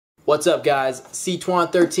What's up guys,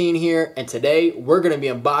 C-Twan13 here, and today we're going to be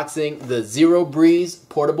unboxing the Zero Breeze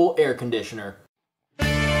portable air conditioner.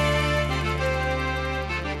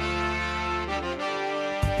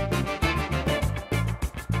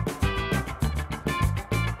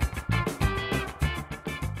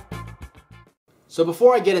 So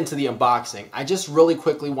before I get into the unboxing, I just really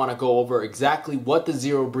quickly want to go over exactly what the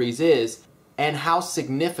Zero Breeze is and how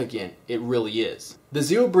significant it really is. The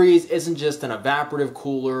Zero Breeze isn't just an evaporative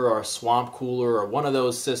cooler or a swamp cooler or one of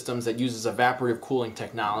those systems that uses evaporative cooling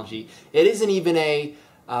technology. It isn't even a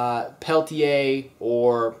Peltier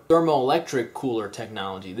or thermoelectric cooler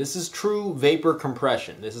technology. This is true vapor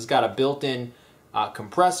compression. This has got a built-in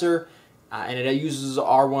compressor and it uses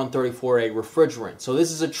R134A refrigerant. So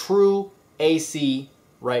this is a true AC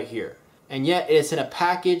right here. And yet it's in a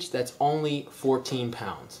package that's only 14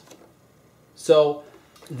 pounds. So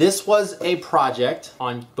this was a project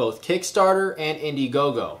on both Kickstarter and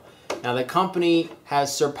Indiegogo. Now the company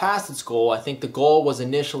has surpassed its goal. I think the goal was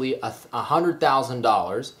initially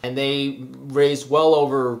 $100,000 and they raised well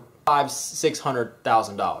over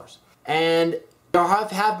 $600,000. And there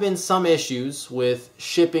have been some issues with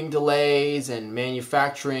shipping delays and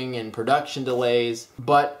manufacturing and production delays,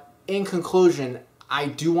 but in conclusion, I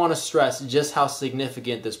do want to stress just how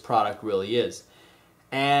significant this product really is.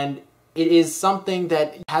 And it is something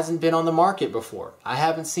that hasn't been on the market before. I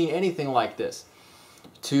haven't seen anything like this.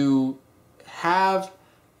 To have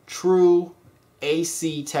true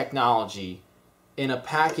AC technology in a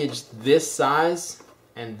package this size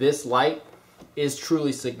and this light is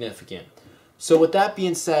truly significant. So with that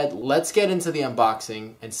being said, let's get into the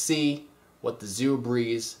unboxing and see what the Zero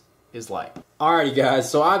Breeze is like. Alrighty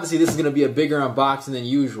guys, so obviously this is going to be a bigger unboxing than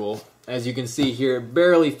usual. As you can see here, it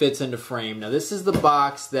barely fits into frame. Now this is the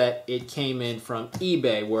box that it came in from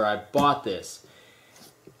eBay where I bought this.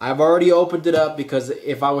 I've already opened it up because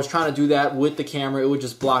if I was trying to do that with the camera, it would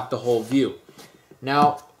just block the whole view.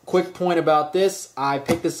 Now, quick point about this, I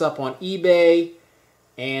picked this up on eBay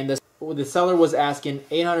and the seller was asking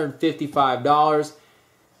 $855.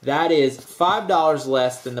 That is $5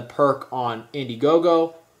 less than the perk on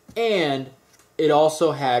Indiegogo, and it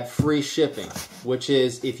also had free shipping, which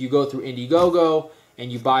is if you go through Indiegogo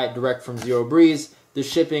and you buy it direct from Zero Breeze, the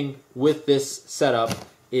shipping with this setup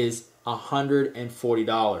is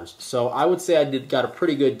 $140. So I would say I got a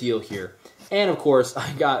pretty good deal here. And of course,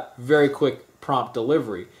 I got very quick prompt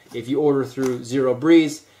delivery. If you order through Zero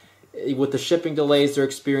Breeze, with the shipping delays they're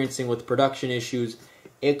experiencing with production issues,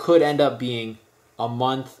 it could end up being a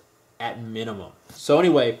month at minimum. So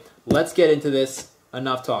anyway, let's get into this.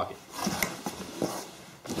 Enough talking.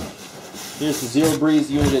 Here's the Zero Breeze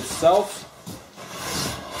unit itself.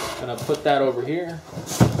 I'm gonna put that over here.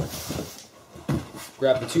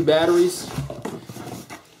 Grab the two batteries.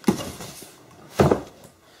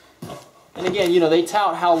 And again, you know, they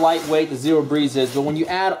tout how lightweight the Zero Breeze is, but when you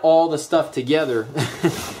add all the stuff together,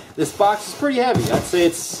 this box is pretty heavy. I'd say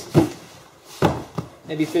it's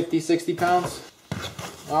maybe 50, 60 pounds.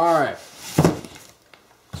 All right.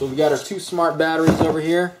 So we got our two smart batteries over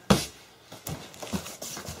here.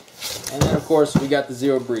 And then of course we got the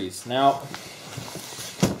Zero Breeze. Now,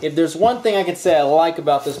 if there's one thing I can say I like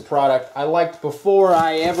about this product, I liked before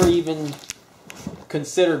I ever even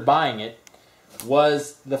considered buying it,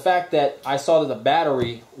 was the fact that I saw that the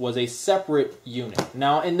battery was a separate unit.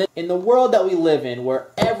 Now in the world that we live in, where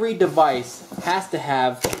every device has to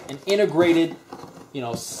have an integrated, you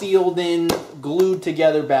know, sealed in, glued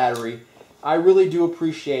together battery, I really do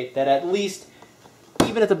appreciate that at least,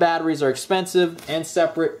 even if the batteries are expensive and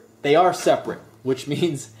separate, they are separate, which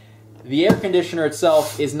means the air conditioner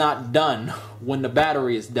itself is not done when the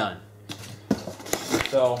battery is done.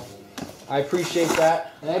 So I appreciate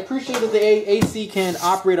that. And I appreciate that the AC can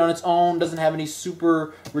operate on its own, doesn't have any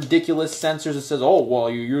super ridiculous sensors that says, oh, well,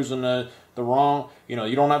 you're using the wrong, you know,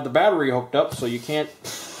 you don't have the battery hooked up, so you can't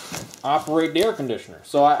operate the air conditioner.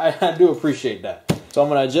 So I do appreciate that. So I'm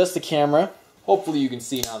going to adjust the camera. Hopefully you can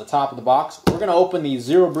see now the top of the box. We're going to open the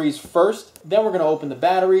Zero Breeze first, then we're going to open the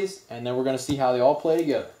batteries, and then we're going to see how they all play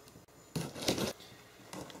together.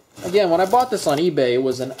 Again, when I bought this on eBay, it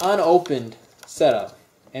was an unopened setup.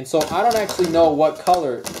 And so I don't actually know what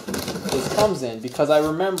color this comes in, because I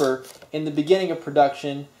remember in the beginning of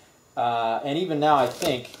production, and even now I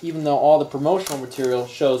think, even though all the promotional material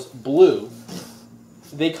shows blue,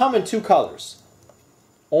 they come in two colors,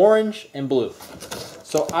 orange and blue.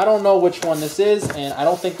 So I don't know which one this is, and I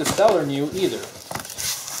don't think the seller knew either.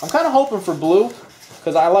 I'm kind of hoping for blue,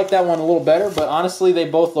 because I like that one a little better, but honestly they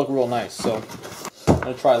both look real nice. So I'm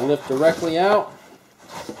going to try to lift directly out.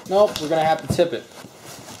 Nope, we're going to have to tip it.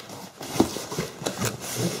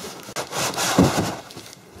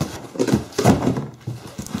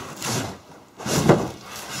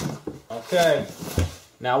 Okay,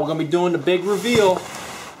 now we're gonna be doing the big reveal.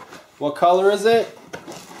 What color is it?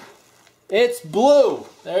 It's blue.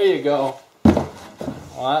 There you go.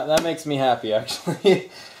 Well, that makes me happy, actually.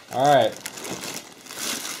 All right.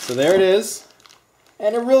 So there it is.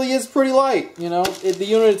 And it really is pretty light, you know. The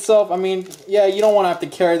unit itself, I mean, yeah, you don't want to have to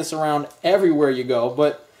carry this around everywhere you go,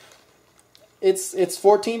 but it's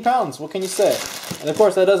 14 pounds. What can you say? And of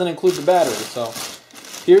course, that doesn't include the battery. So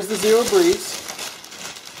here's the Zero Breeze.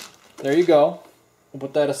 There you go. We'll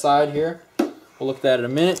put that aside here. We'll look at that in a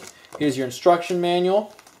minute. Here's your instruction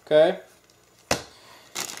manual. Okay.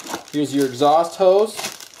 Here's your exhaust hose.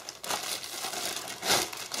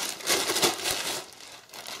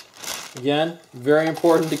 Again, very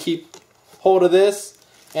important to keep hold of this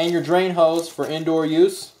and your drain hose for indoor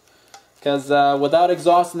use, because without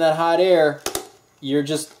exhausting that hot air, you're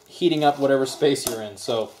just heating up whatever space you're in.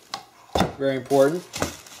 So, very important.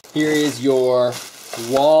 Here is your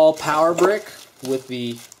wall power brick with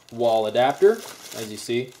the wall adapter, as you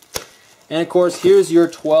see. And of course, here's your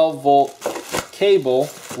 12-volt cable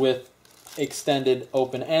with extended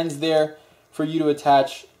open ends there for you to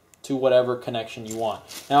attach to whatever connection you want.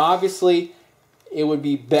 Now obviously it would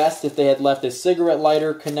be best if they had left a cigarette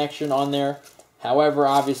lighter connection on there. However,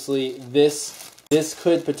 obviously this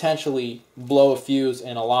could potentially blow a fuse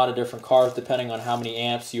in a lot of different cars depending on how many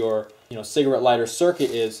amps your cigarette lighter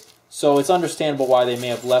circuit is. So it's understandable why they may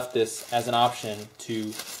have left this as an option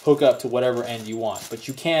to hook up to whatever end you want. But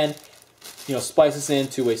you can splice this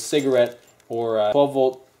into a cigarette or a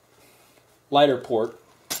 12-volt lighter port,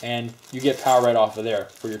 and you get power right off of there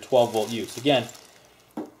for your 12-volt use. Again,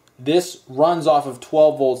 this runs off of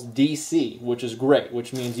 12 volts DC, which is great,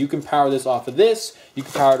 which means you can power this off of this, you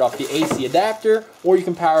can power it off the AC adapter, or you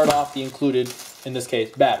can power it off the included, in this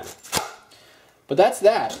case, battery. But that's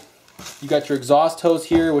that. You got your exhaust hose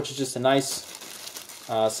here, which is just a nice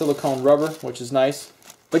silicone rubber, which is nice.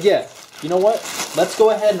 But yeah, you know what? Let's go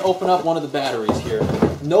ahead and open up one of the batteries here.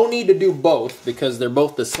 No need to do both because they're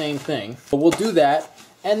both the same thing. But we'll do that,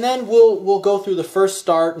 and then we'll go through the first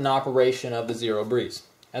start and operation of the Zero Breeze,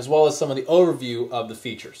 as well as some of the overview of the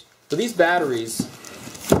features. So these batteries,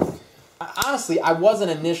 honestly, I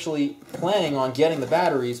wasn't initially planning on getting the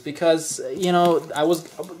batteries because,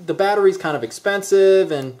 the battery's kind of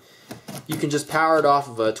expensive, and you can just power it off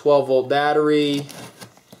of a 12-volt battery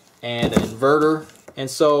and an inverter. And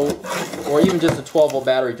so, or even just a 12-volt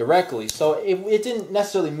battery directly. So it didn't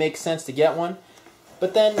necessarily make sense to get one.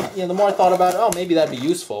 But then, the more I thought about it, oh, maybe that'd be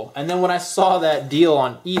useful. And then when I saw that deal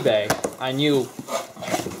on eBay, I knew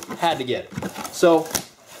I had to get it. So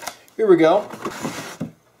here we go.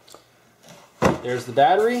 There's the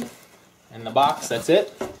battery and the box. That's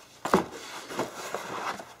it.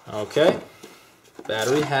 Okay.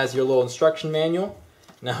 Battery has your little instruction manual.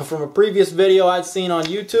 Now, from a previous video I'd seen on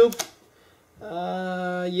YouTube,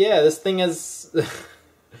 yeah, this thing has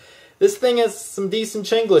some decent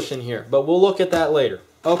Chinglish in here, but we'll look at that later.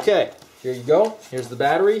 Okay, here you go. Here's the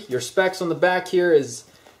battery. Your specs on the back here is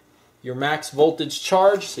your max voltage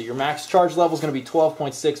charge. So your max charge level is going to be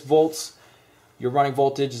 12.6 volts. Your running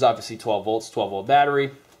voltage is obviously 12 volts, 12-volt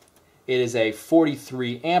battery. It is a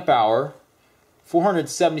 43 amp hour,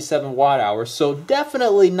 477 watt hours. So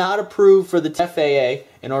definitely not approved for the FAA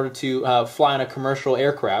in order to fly on a commercial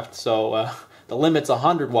aircraft. So the limit's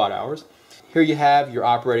 100 watt hours. Here you have your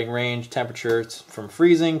operating range, temperatures from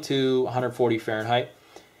freezing to 140 Fahrenheit.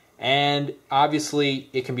 And obviously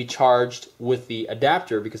it can be charged with the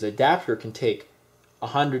adapter because the adapter can take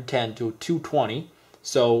 110 to 220.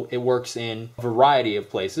 So it works in a variety of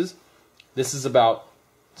places. This is about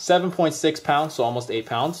 7.6 pounds, so almost 8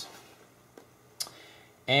 pounds.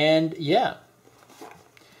 And yeah.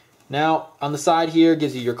 Now, on the side here,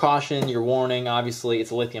 gives you your caution, your warning. Obviously,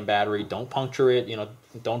 it's a lithium battery. Don't puncture it.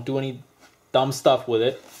 Don't do any dumb stuff with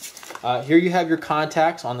it. Here you have your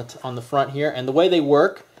contacts on the front here, and the way they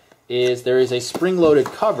work is there is a spring-loaded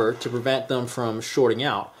cover to prevent them from shorting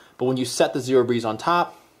out. But when you set the Zero Breeze on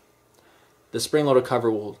top, the spring-loaded cover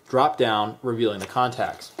will drop down, revealing the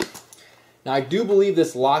contacts. Now, I do believe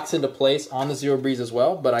this locks into place on the Zero Breeze as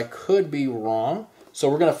well, but I could be wrong. So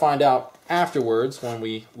we're going to find out afterwards when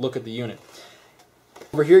we look at the unit.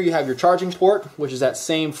 Over here you have your charging port, which is that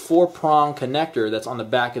same 4-prong connector that's on the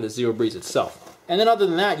back of the Zero Breeze itself. And then other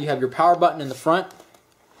than that, you have your power button in the front.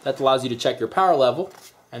 That allows you to check your power level.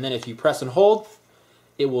 And then if you press and hold,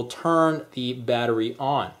 it will turn the battery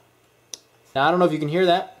on. Now I don't know if you can hear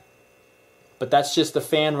that, but that's just the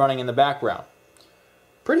fan running in the background.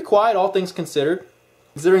 Pretty quiet, all things considered.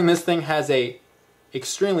 Considering this thing has a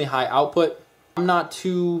extremely high output, I'm not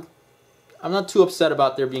too upset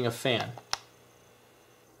about there being a fan.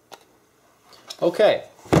 Okay,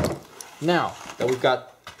 Now that we've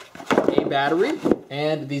got a battery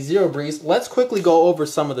and the Zero Breeze, let's quickly go over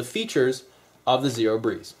some of the features of the Zero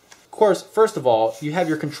Breeze. Of course, first of all, you have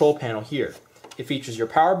your control panel here. It features your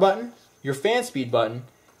power button, your fan speed button,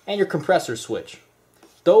 and your compressor switch.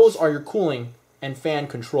 Those are your cooling and fan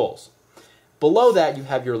controls. Below that, you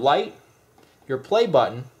have your light, your play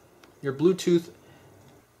button, your Bluetooth,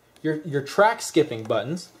 your track skipping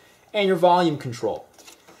buttons, and your volume control.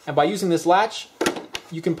 And by using this latch,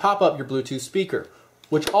 you can pop up your Bluetooth speaker,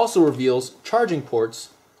 which also reveals charging ports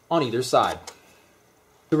on either side.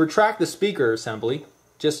 To retract the speaker assembly,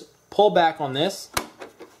 just pull back on this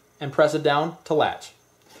and press it down to latch.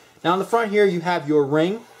 Now in the front here, you have your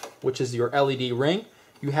ring, which is your LED ring.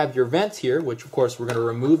 You have your vents here, which of course we're going to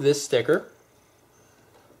remove this sticker.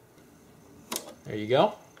 There you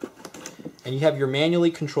go. And you have your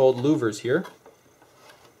manually controlled louvers here.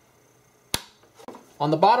 On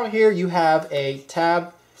the bottom here, you have a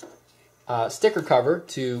tab sticker cover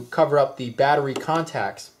to cover up the battery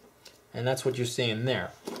contacts, and that's what you're seeing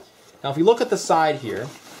there. Now if you look at the side here,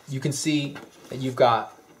 you can see that you've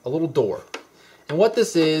got a little door. And what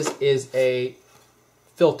this is a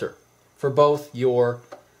filter for both your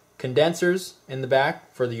condensers in the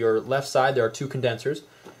back. For your left side, there are 2 condensers,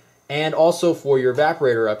 and also for your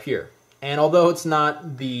evaporator up here. And although it's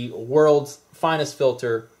not the world's finest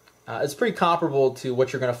filter, it's pretty comparable to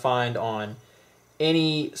what you're going to find on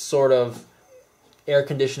any sort of air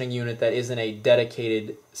conditioning unit that isn't a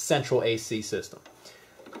dedicated central AC system.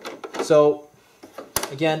 So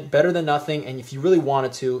again, better than nothing, and if you really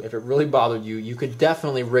wanted to, if it really bothered you, you could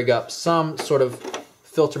definitely rig up some sort of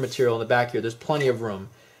filter material in the back here. There's plenty of room.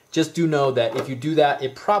 Just do know that if you do that,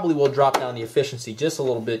 it probably will drop down the efficiency just a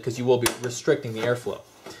little bit because you will be restricting the airflow.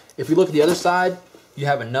 If we look at the other side, you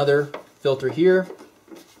have another filter here.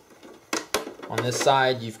 On this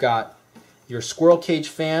side, you've got your squirrel cage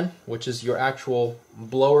fan, which is your actual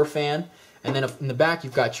blower fan. And then in the back,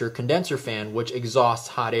 you've got your condenser fan, which exhausts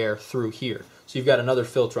hot air through here. So you've got another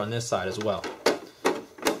filter on this side as well.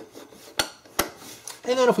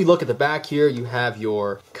 And then if we look at the back here, you have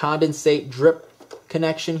your condensate drip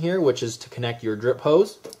connection here, which is to connect your drip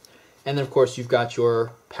hose. And then of course, you've got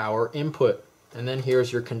your power input. And then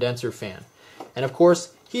here's your condenser fan. And of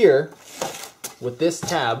course, here, with this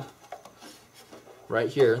tab, right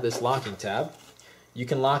here, this locking tab, you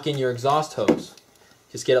can lock in your exhaust hose.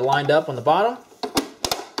 Just get it lined up on the bottom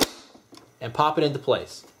and pop it into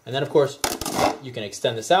place. And then of course, you can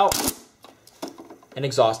extend this out and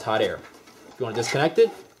exhaust hot air. If you want to disconnect it,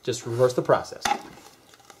 just reverse the process.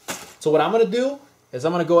 So what I'm going to do is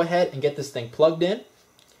I'm going to go ahead and get this thing plugged in,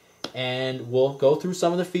 and we'll go through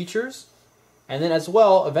some of the features, and then as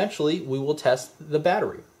well, eventually, we will test the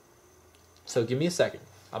battery. So give me a second.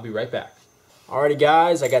 I'll be right back. Alrighty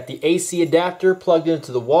guys, I got the AC adapter plugged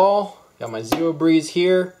into the wall. Got my Zero Breeze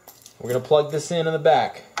here. We're going to plug this in the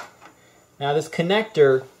back. Now this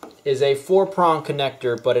connector is a 4-prong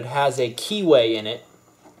connector, but it has a keyway in it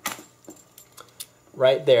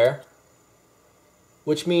right there,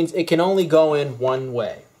 which means it can only go in one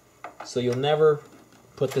way. So you'll never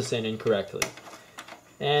put this in incorrectly.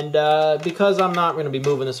 And because I'm not going to be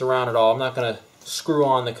moving this around at all, I'm not going to screw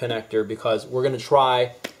on the connector because we're going to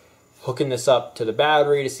try hooking this up to the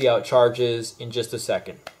battery to see how it charges in just a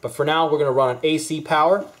second. But for now, we're going to run on AC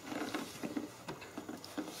power.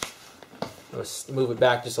 Let's move it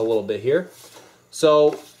back just a little bit here.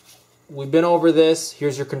 So we've been over this.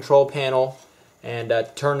 Here's your control panel. And to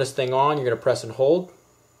turn this thing on, you're going to press and hold.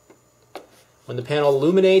 When the panel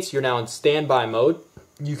illuminates, you're now in standby mode.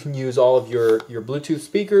 You can use all of your Bluetooth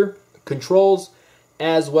speaker controls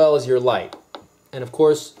as well as your light. And of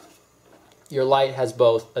course, your light has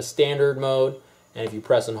both a standard mode, and if you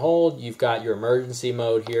press and hold, you've got your emergency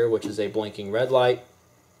mode here, which is a blinking red light.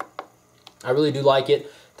 I really do like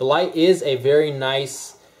it. The light is a very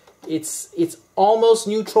nice, it's almost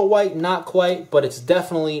neutral white, not quite, but it's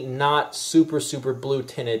definitely not super blue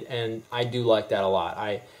tinted, and I do like that a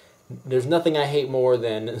lot. There's nothing I hate more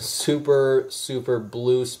than super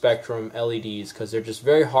blue spectrum LEDs because they're just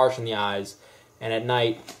very harsh in the eyes, and at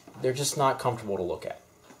night they're just not comfortable to look at.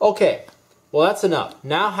 Okay, well that's enough.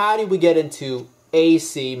 Now how do we get into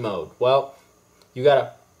AC mode? Well, you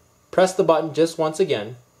gotta press the button just once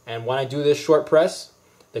again, and when I do this short press,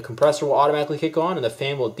 the compressor will automatically kick on and the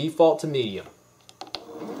fan will default to medium.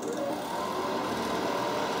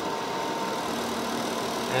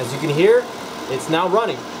 As you can hear, it's now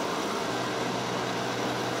running.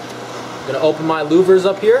 I'm going to open my louvers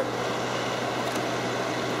up here.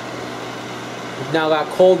 We've now got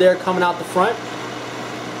cold air coming out the front.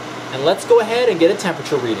 And let's go ahead and get a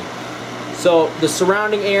temperature reading. So the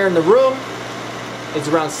surrounding air in the room is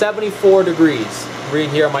around 74 degrees.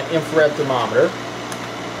 Reading here on my infrared thermometer.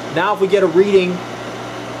 Now if we get a reading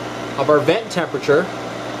of our vent temperature,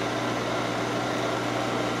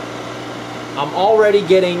 I'm already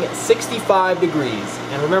getting 65 degrees.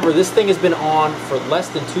 And remember, this thing has been on for less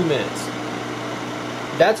than 2 minutes.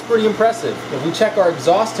 That's pretty impressive. If we check our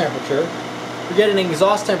exhaust temperature, we're getting an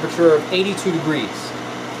exhaust temperature of 82 degrees.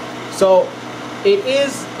 So it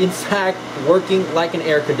is, in fact, working like an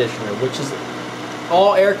air conditioner, which is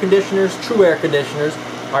all air conditioners, true air conditioners,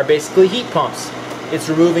 are basically heat pumps. It's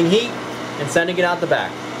removing heat and sending it out the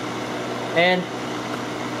back. And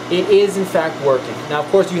it is, in fact, working. Now, of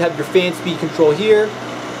course, you have your fan speed control here.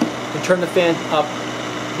 You can turn the fan up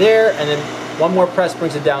there, and then one more press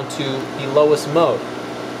brings it down to the lowest mode.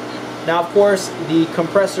 Now, of course, the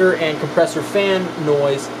compressor and compressor fan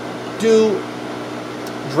noise do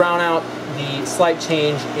drown out the slight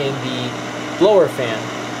change in the blower fan.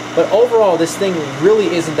 But overall, this thing really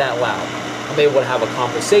isn't that loud. I'm able to have a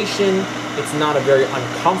conversation. It's not a very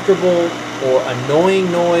uncomfortable or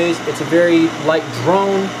annoying noise. It's a very light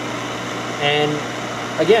drone. And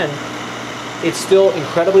again, it's still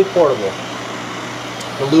incredibly portable.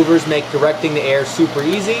 The louvers make directing the air super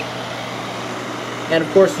easy. And of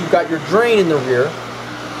course, you've got your drain in the rear,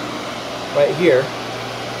 right here,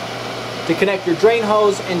 to connect your drain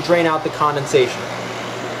hose and drain out the condensation.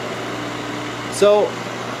 So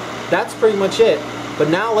that's pretty much it. But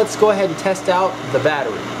now let's go ahead and test out the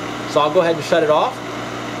battery. So I'll go ahead and shut it off.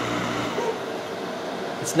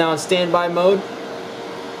 It's now in standby mode.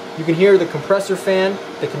 You can hear the compressor fan,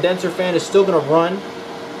 the condenser fan is still going to run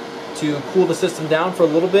to cool the system down for a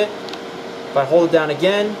little bit. If I hold it down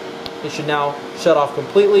again, it should now shut off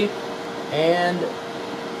completely. And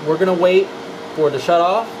we're going to wait for it to shut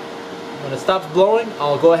off. When it stops blowing,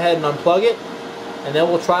 I'll go ahead and unplug it, and then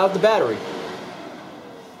we'll try out the battery.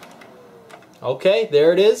 Okay,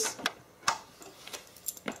 there it is.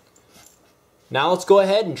 Now let's go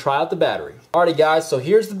ahead and try out the battery. Alrighty guys, so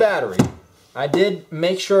here's the battery. I did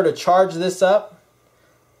make sure to charge this up.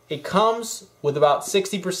 It comes with about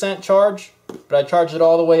 60% charge, but I charged it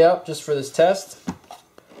all the way up just for this test.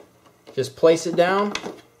 Just place it down,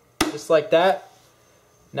 just like that.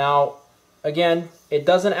 Now, again, it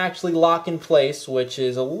doesn't actually lock in place, which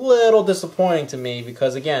is a little disappointing to me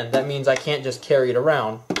because, again, that means I can't just carry it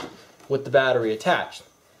around with the battery attached.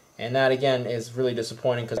 And that, again, is really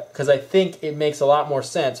disappointing because I think it makes a lot more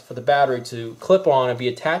sense for the battery to clip on and be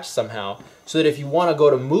attached somehow so that if you want to go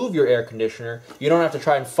to move your air conditioner, you don't have to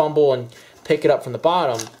try and fumble and pick it up from the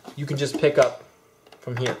bottom. You can just pick up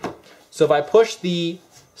from here. So if I push the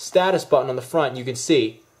status button on the front, you can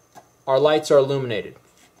see our lights are illuminated.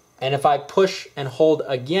 And if I push and hold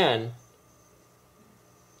again,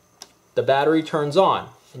 the battery turns on.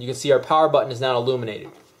 And you can see our power button is now illuminated.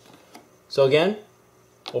 So again,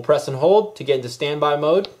 we'll press and hold to get into standby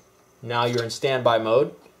mode. Now you're in standby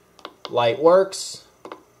mode. Light works.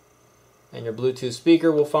 And your Bluetooth speaker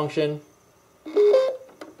will function.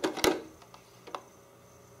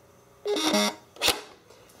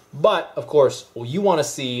 But, of course, you want to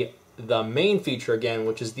see the main feature again,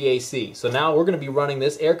 which is the AC. So now we're going to be running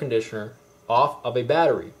this air conditioner off of a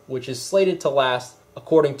battery, which is slated to last,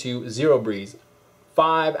 according to Zero Breeze,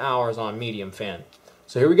 5 hours on medium fan.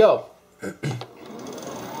 So here we go.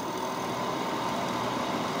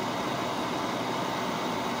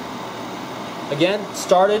 Again,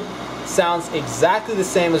 started, sounds exactly the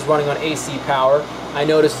same as running on AC power. I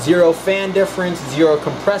noticed zero fan difference, zero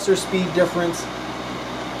compressor speed difference.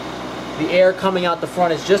 The air coming out the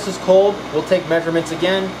front is just as cold. We'll take measurements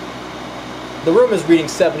again. The room is reading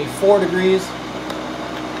 74 degrees.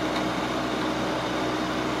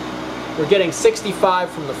 We're getting 65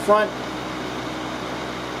 from the front.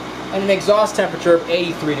 And an exhaust temperature of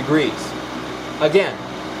 83 degrees. Again,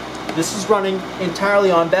 this is running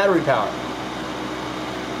entirely on battery power.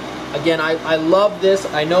 Again, I love this.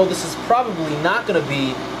 I know this is probably not going to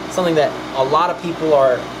be something that a lot of people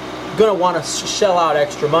are going to want to shell out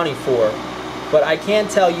extra money for. But I can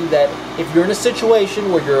tell you that if you're in a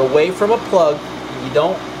situation where you're away from a plug, and you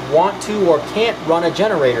don't want to or can't run a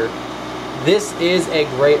generator, this is a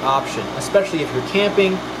great option. Especially if you're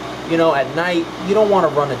camping, you know, at night, you don't want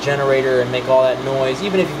to run a generator and make all that noise.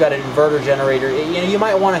 Even if you've got an inverter generator, you know, you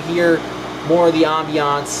might want to hear more of the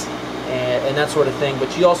ambiance and that sort of thing,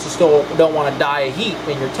 but you also still don't want to die of heat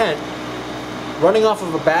in your tent. Running off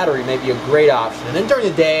of a battery may be a great option. And then during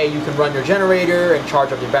the day, you can run your generator and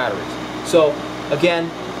charge up your batteries. So,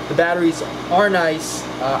 again, the batteries are nice.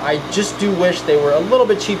 I just do wish they were a little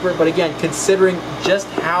bit cheaper, but again, considering just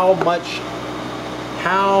how much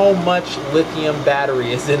lithium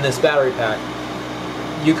battery is in this battery pack,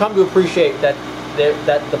 you come to appreciate that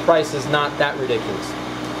that the price is not that ridiculous.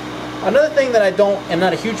 Another thing that am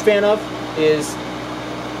not a huge fan of is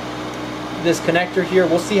this connector here.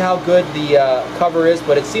 We'll see how good the cover is,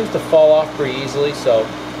 but it seems to fall off pretty easily, so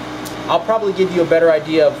I'll probably give you a better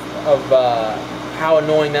idea of how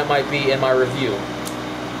annoying that might be in my review.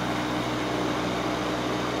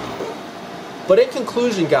 But in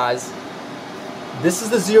conclusion, guys, this is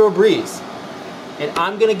the Zero Breeze, and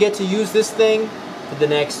I'm going to get to use this thing for the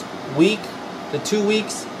next week to 2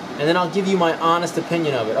 weeks, and then I'll give you my honest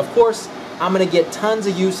opinion of it. Of course, I'm going to get tons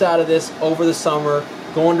of use out of this over the summer,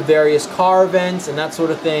 going to various car events and that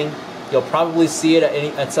sort of thing. You'll probably see it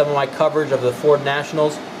at some of my coverage of the Ford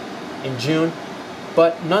Nationals in June.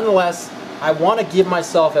 But nonetheless, I want to give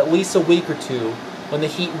myself at least a week or two when the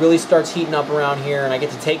heat really starts heating up around here and I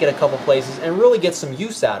get to take it a couple places and really get some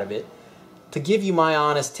use out of it, to give you my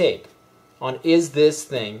honest take on, is this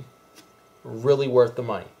thing really worth the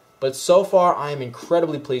money? But so far, I am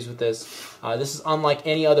incredibly pleased with this. This is unlike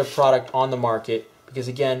any other product on the market because,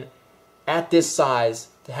 again, at this size,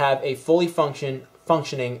 to have a fully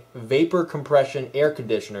functioning vapor compression air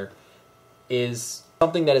conditioner is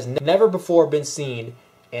something that has never before been seen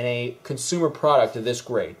in a consumer product of this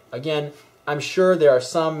grade. Again, I'm sure there are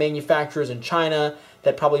some manufacturers in China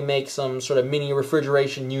that probably make some sort of mini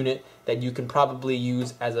refrigeration unit that you can probably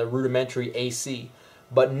use as a rudimentary AC,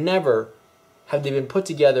 but never have they been put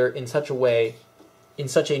together in such a way, in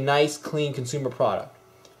such a nice, clean consumer product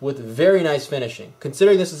with very nice finishing.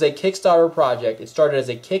 Considering this is a Kickstarter project, it started as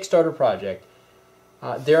a Kickstarter project,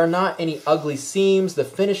 there are not any ugly seams. The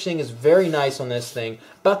finishing is very nice on this thing.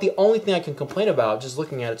 About the only thing I can complain about, just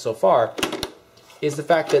looking at it so far, is the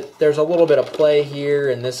fact that there's a little bit of play here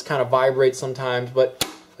and this kind of vibrates sometimes. But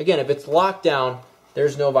again, if it's locked down,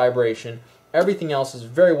 there's no vibration. Everything else is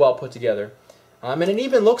very well put together. And it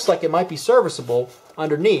even looks like it might be serviceable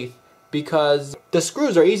underneath because the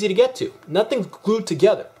screws are easy to get to. Nothing's glued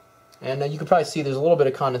together. And you can probably see there's a little bit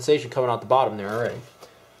of condensation coming out the bottom there already.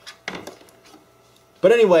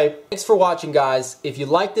 But anyway, thanks for watching, guys. If you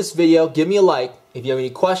like this video, give me a like. If you have any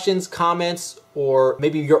questions, comments, or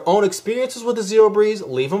maybe your own experiences with the Zero Breeze,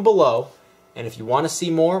 leave them below. And if you want to see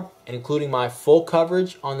more, including my full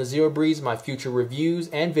coverage on the Zero Breeze, my future reviews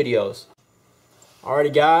and videos.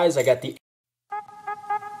 Alrighty, guys, I got the